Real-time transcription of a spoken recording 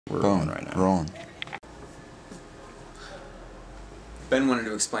We're rolling right now. Rolling. Ben wanted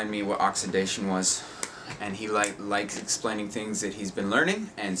to explain to me what oxidation was, and he likes explaining things that he's been learning,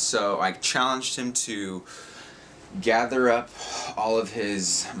 and so I challenged him to gather up all of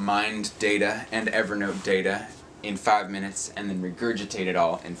his mind data and Evernote data in 5 minutes and then regurgitate it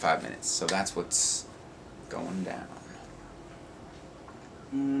all in 5 minutes. So that's what's going down.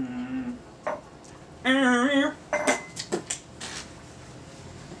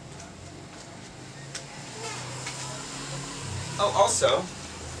 Oh, also,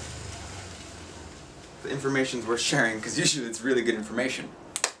 the information's worth sharing because usually it's really good information.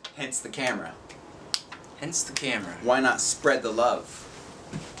 Hence the camera. Hence the camera. Why not spread the love?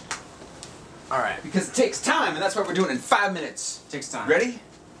 Alright. Because it takes time, and that's why we're doing it in 5 minutes. Takes time. Ready?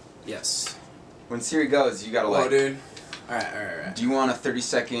 Yes. When Siri goes, you gotta like... Oh, dude. Alright. Do you want a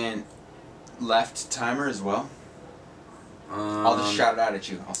 30-second left timer as well? I'll just shout it out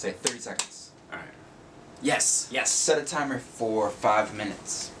at you. I'll say 30 seconds. Alright. Yes. Set a timer for 5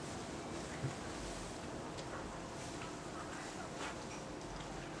 minutes.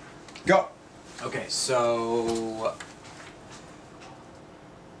 Go! Okay, so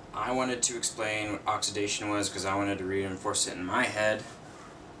I wanted to explain what oxidation was because I wanted to reinforce it in my head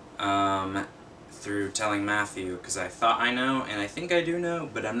through telling Matthew, because I thought I know, and I think I do know,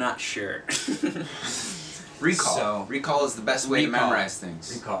 but I'm not sure. Recall. So, recall is the best way to memorize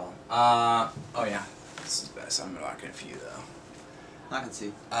things. Recall. Oh yeah, this is best. I'm locking a few though. I can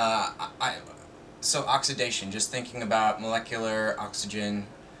see. So oxidation, just thinking about molecular oxygen.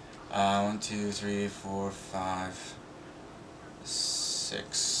 1, 2, 3, 4, 5,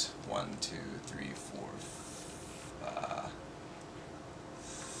 6. 1, 2, 3, 4,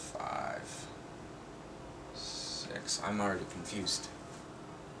 5, 6. I'm already confused.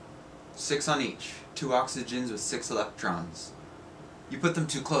 6 on each. 2 oxygens with 6 electrons. You put them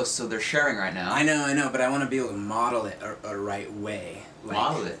too close, so they're sharing right now. I know, but I want to be able to model it a right way. Like,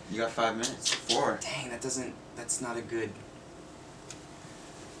 model it. You got 5 minutes. 4. Dang, that's not a good...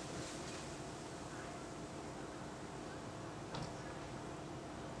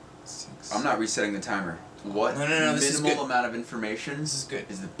 I'm not resetting the timer. What No, this is minimal good. amount of information This is good.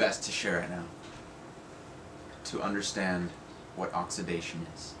 is the best to share right now to understand what oxidation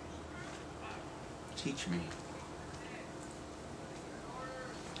is? Teach me.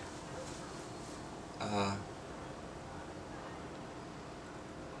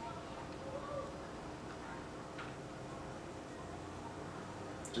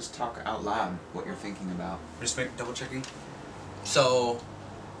 Just talk out loud what you're thinking about. Just double checking. So,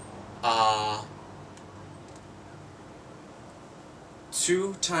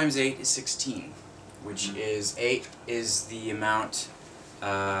 2 times 8 is 16, which is 8 is the amount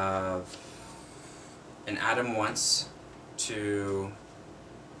an atom wants to...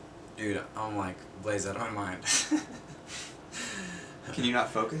 Dude, I'm like, blaze out of my mind. Can you not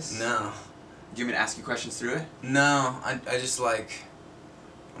focus? No. Do you want me to ask you questions through it? No, I just like...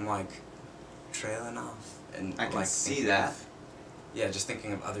 I'm like, trailing off. And I can like, see that. Yeah, just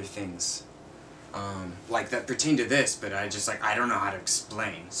thinking of other things. Like that pertain to this, but I don't know how to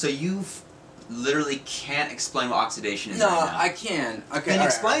explain. So you literally can't explain what oxidation is No, right now. I can. Okay, Then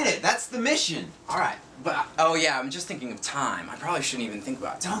explain it. That's the mission. Alright, but, oh yeah, I'm just thinking of time. I probably shouldn't even think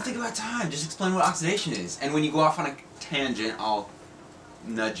about time. Don't think about time. Just explain what oxidation is. And when you go off on a tangent, I'll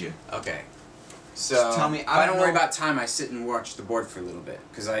nudge you. Okay. So, Just tell me, if I don't worry know- about time, I sit and watch the board for a little bit.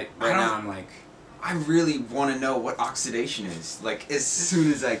 Because right now I'm like... I really want to know what oxidation is. Like, as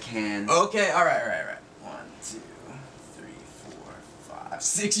soon as I can. Okay, alright. 1, 2, 3, 4, 5,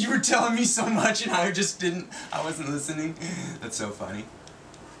 6. You were telling me so much and I wasn't listening. That's so funny.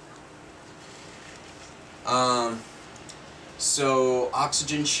 So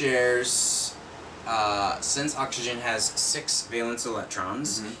oxygen shares, since oxygen has 6 valence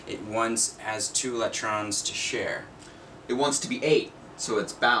electrons, it once has 2 electrons to share. It wants to be 8, so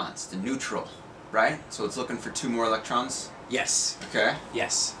it's balanced and neutral, right? So it's looking for 2 more electrons? Yes. Okay.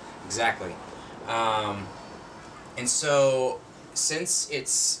 Yes, exactly. And so, since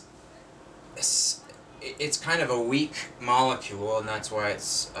it's kind of a weak molecule, and that's why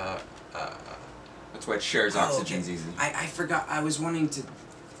it's That's why it shares oxygens easy. I forgot. I was wanting to.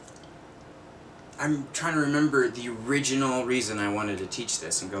 I'm trying to remember the original reason I wanted to teach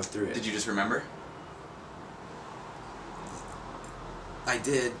this and go through it. Did you just remember? I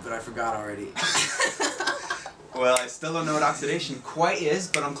did, but I forgot already. Well, I still don't know what oxidation quite is,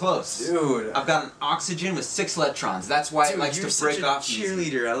 but I'm close. Dude. I've got an oxygen with 6 electrons. That's why it likes to break off. You're such a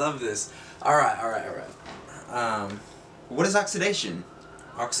cheerleader. I love this. Alright. What is oxidation?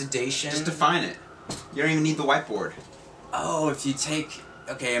 Oxidation. Just define it. You don't even need the whiteboard. Oh, if you take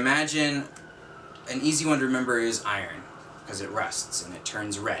okay, imagine an easy one to remember is iron, because it rusts and it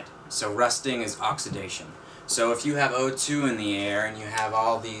turns red. So rusting is oxidation. So if you have O2 in the air and you have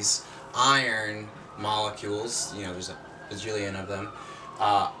all these iron molecules, you know, there's a bajillion of them,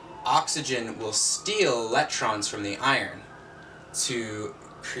 oxygen will steal electrons from the iron to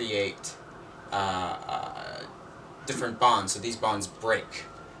create different bonds. So these bonds break.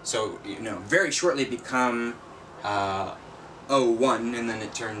 So, you know, very shortly become O1, and then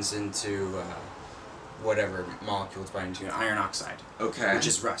it turns into whatever molecule it's binding to, iron oxide. Okay. Which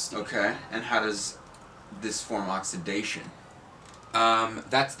is rust. Okay. And how does this form oxidation?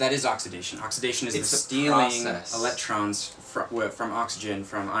 That is oxidation. Oxidation is It's the a stealing process. electrons from oxygen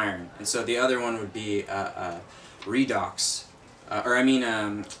from iron. And so the other one would be redox,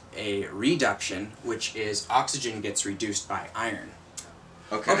 a reduction, which is oxygen gets reduced by iron.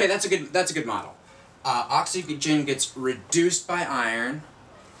 Okay. Okay, that's a good model. Oxygen gets reduced by iron,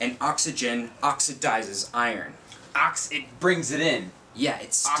 and oxygen oxidizes iron. It brings it in. Yeah,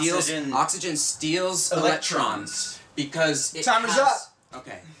 it steals. Oxygen steals electrons because it Timer's has, up.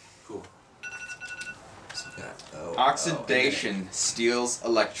 Okay, cool. So we got Oxidation steals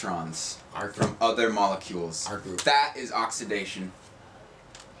electrons from other molecules. Our group. That is oxidation.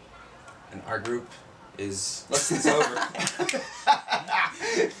 And our group is. Lesson's over.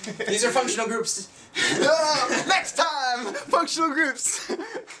 These are functional groups. Next time, functional groups.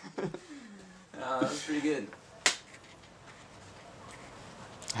 That was pretty good.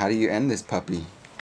 How do you end this puppy?